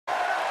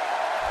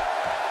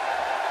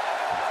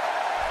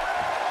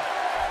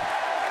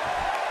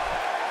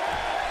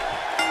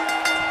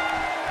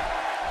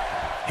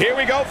Here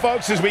we go,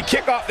 folks, as we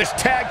kick off this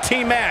tag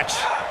team match.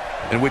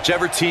 And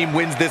whichever team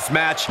wins this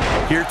match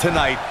here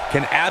tonight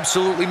can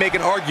absolutely make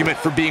an argument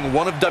for being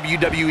one of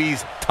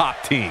WWE's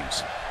top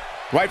teams.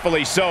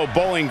 Rightfully so.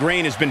 Bowling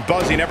Green has been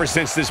buzzing ever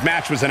since this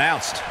match was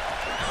announced.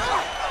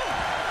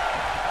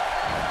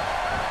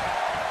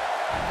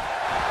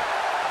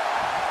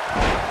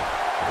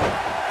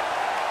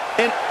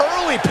 An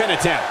early pin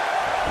attempt.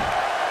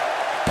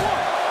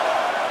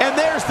 And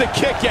there's the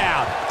kick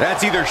out.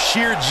 That's either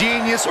sheer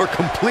genius or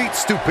complete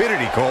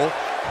stupidity, Cole.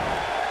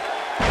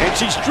 And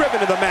she's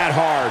driven to the mat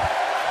hard.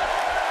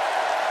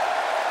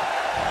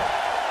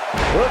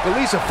 Look,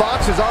 Alicia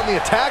Fox is on the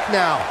attack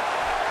now.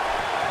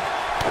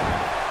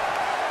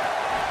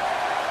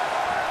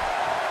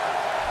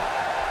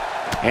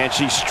 And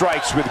she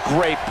strikes with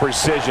great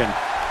precision.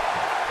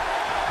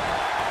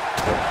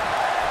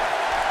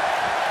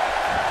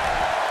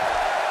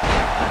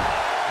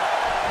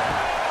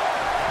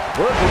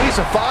 Look,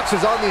 Alicia Fox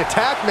is on the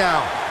attack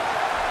now.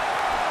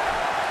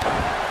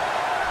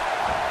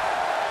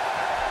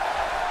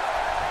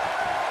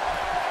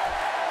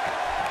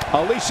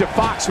 Alicia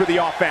Fox with the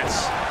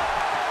offense.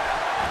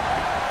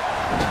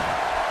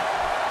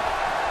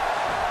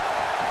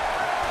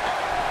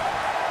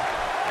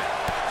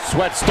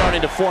 Sweat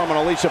starting to form on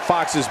Alicia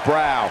Fox's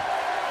brow.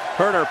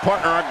 Her and her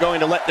partner aren't going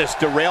to let this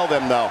derail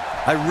them, though.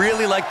 I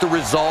really like the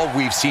resolve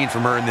we've seen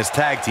from her in this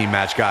tag team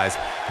match, guys.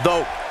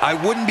 Though, I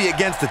wouldn't be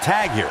against the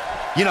tag here.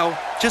 You know,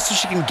 just so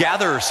she can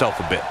gather herself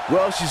a bit.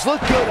 Well, she's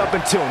looked good up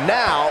until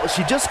now.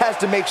 She just has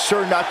to make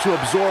sure not to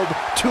absorb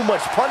too much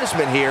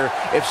punishment here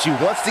if she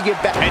wants to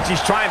get back. And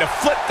she's trying to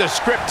flip the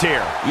script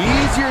here.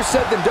 Easier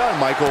said than done,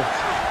 Michael.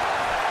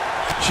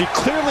 She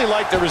clearly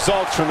liked the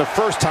results from the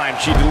first time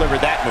she delivered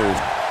that move.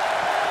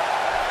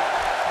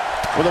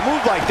 With a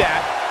move like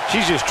that,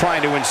 she's just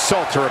trying to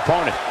insult her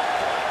opponent.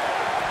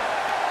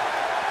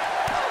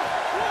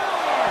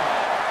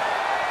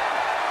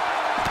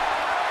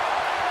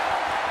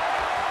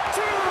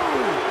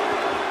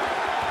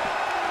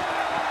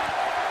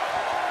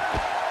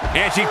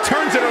 And she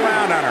turns it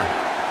around on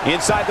her.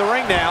 Inside the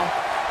ring now.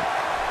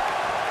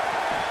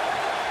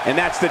 And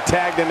that's the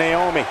tag to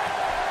Naomi.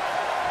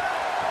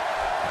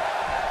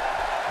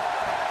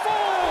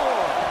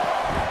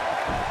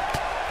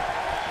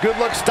 Good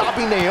luck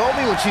stopping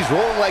Naomi when she's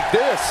rolling like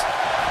this.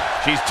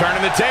 She's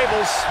turning the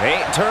tables.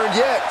 Ain't turned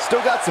yet.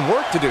 Still got some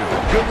work to do.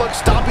 Good luck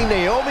stopping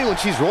Naomi when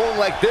she's rolling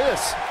like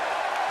this.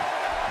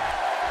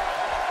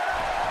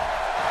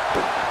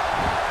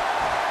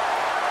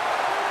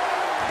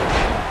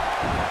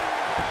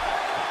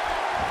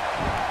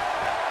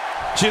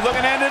 She's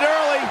looking to end it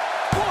early.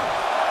 1,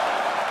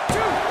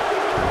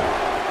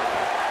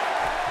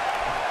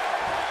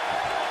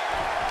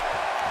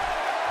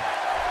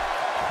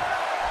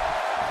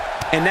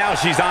 2. And now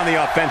she's on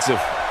the offensive.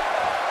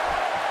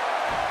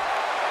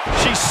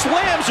 She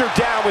slams her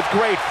down with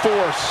great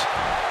force.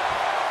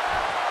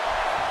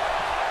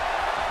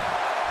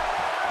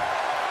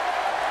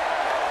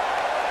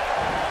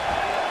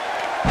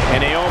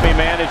 And Naomi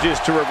manages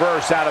to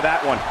reverse out of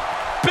that one.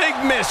 Big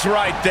miss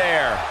right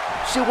there.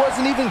 She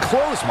wasn't even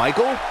close,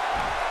 Michael.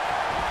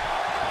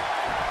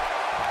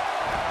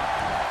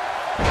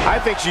 I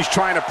think she's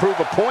trying to prove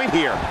a point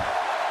here.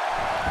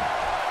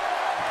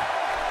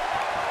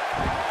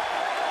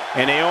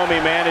 And Naomi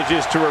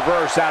manages to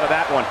reverse out of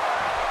that one.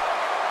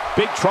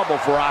 Big trouble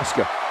for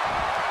Asuka.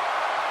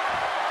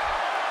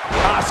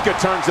 Asuka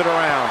turns it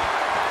around.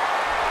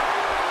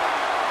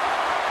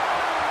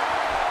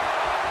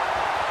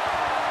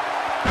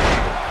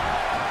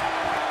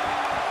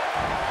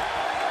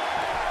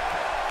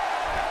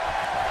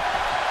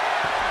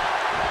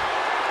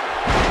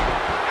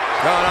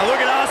 Oh, now look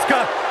at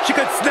Asuka. She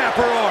could snap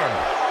her arm.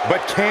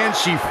 But can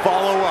she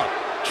follow up?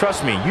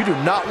 Trust me, you do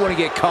not want to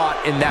get caught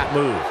in that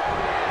move.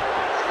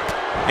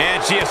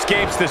 And she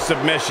escapes the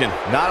submission.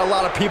 Not a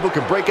lot of people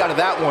can break out of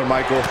that one,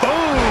 Michael.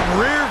 Boom!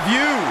 Rear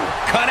view.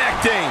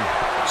 Connecting.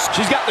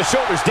 She's got the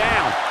shoulders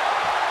down.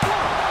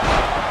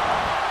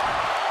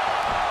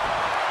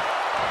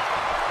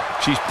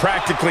 She's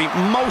practically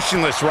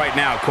motionless right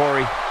now,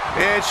 Corey.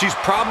 And she's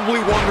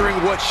probably wondering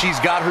what she's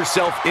got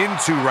herself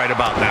into right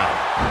about now.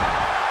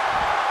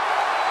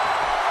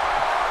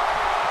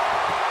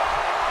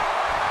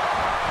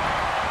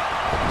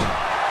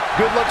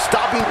 Good luck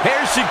stopping.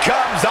 Here she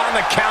comes on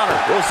the counter.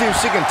 We'll see if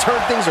she can turn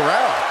things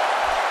around.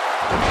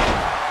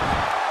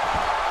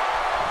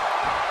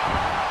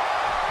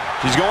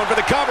 She's going for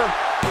the cover.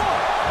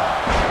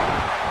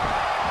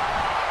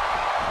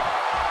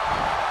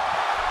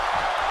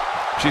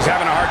 She's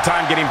having a hard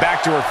time getting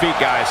back to her feet,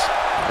 guys.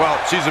 Well,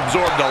 she's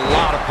absorbed a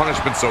lot of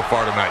punishment so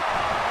far tonight.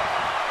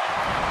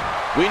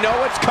 We know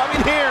what's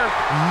coming here.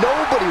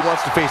 Nobody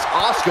wants to face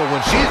Asuka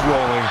when she's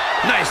rolling.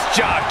 Nice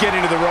job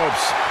getting to the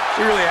ropes.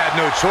 She really had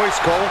no choice,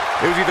 Cole.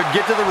 It was either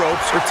get to the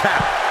ropes or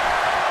tap.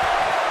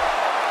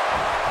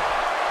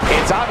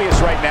 It's obvious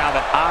right now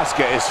that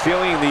Asuka is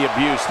feeling the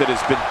abuse that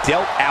has been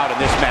dealt out in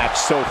this match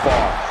so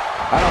far.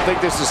 I don't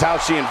think this is how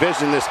she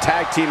envisioned this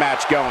tag team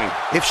match going.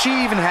 If she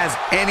even has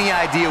any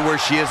idea where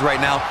she is right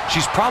now,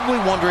 she's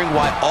probably wondering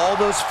why all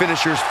those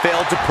finishers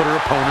failed to put her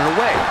opponent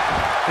away.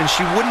 And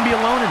she wouldn't be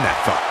alone in that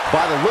thought.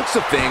 By the looks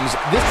of things,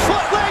 this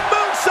front leg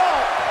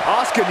moonsault!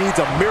 Asuka needs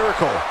a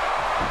miracle.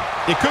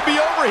 It could be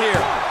over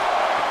here.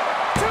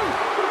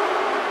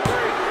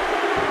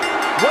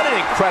 What an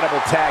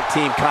incredible tag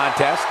team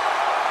contest.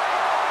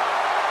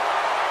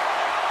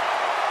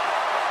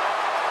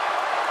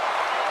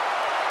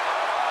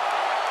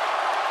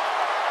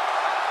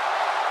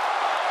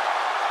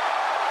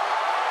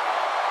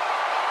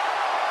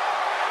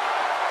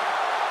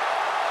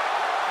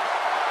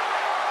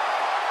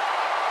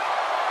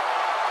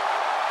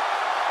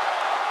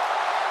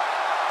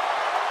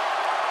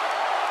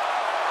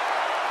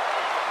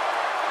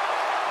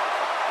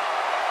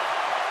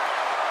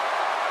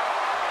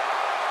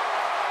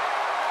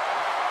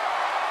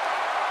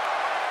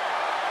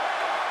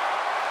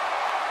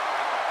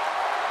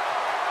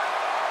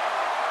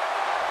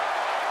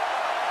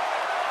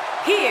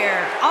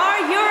 Here are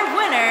your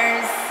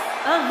winners,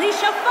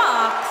 Alicia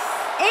Fox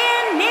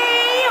and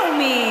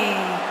Naomi.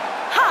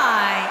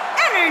 High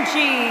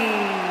Energy.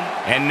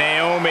 And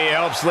Naomi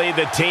helps lead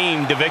the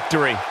team to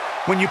victory.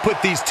 When you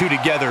put these two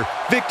together,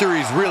 victory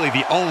is really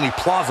the only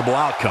plausible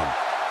outcome.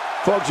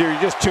 Folks, if you're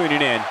just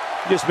tuning in,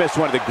 you just missed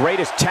one of the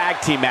greatest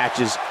tag team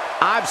matches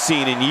I've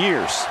seen in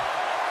years.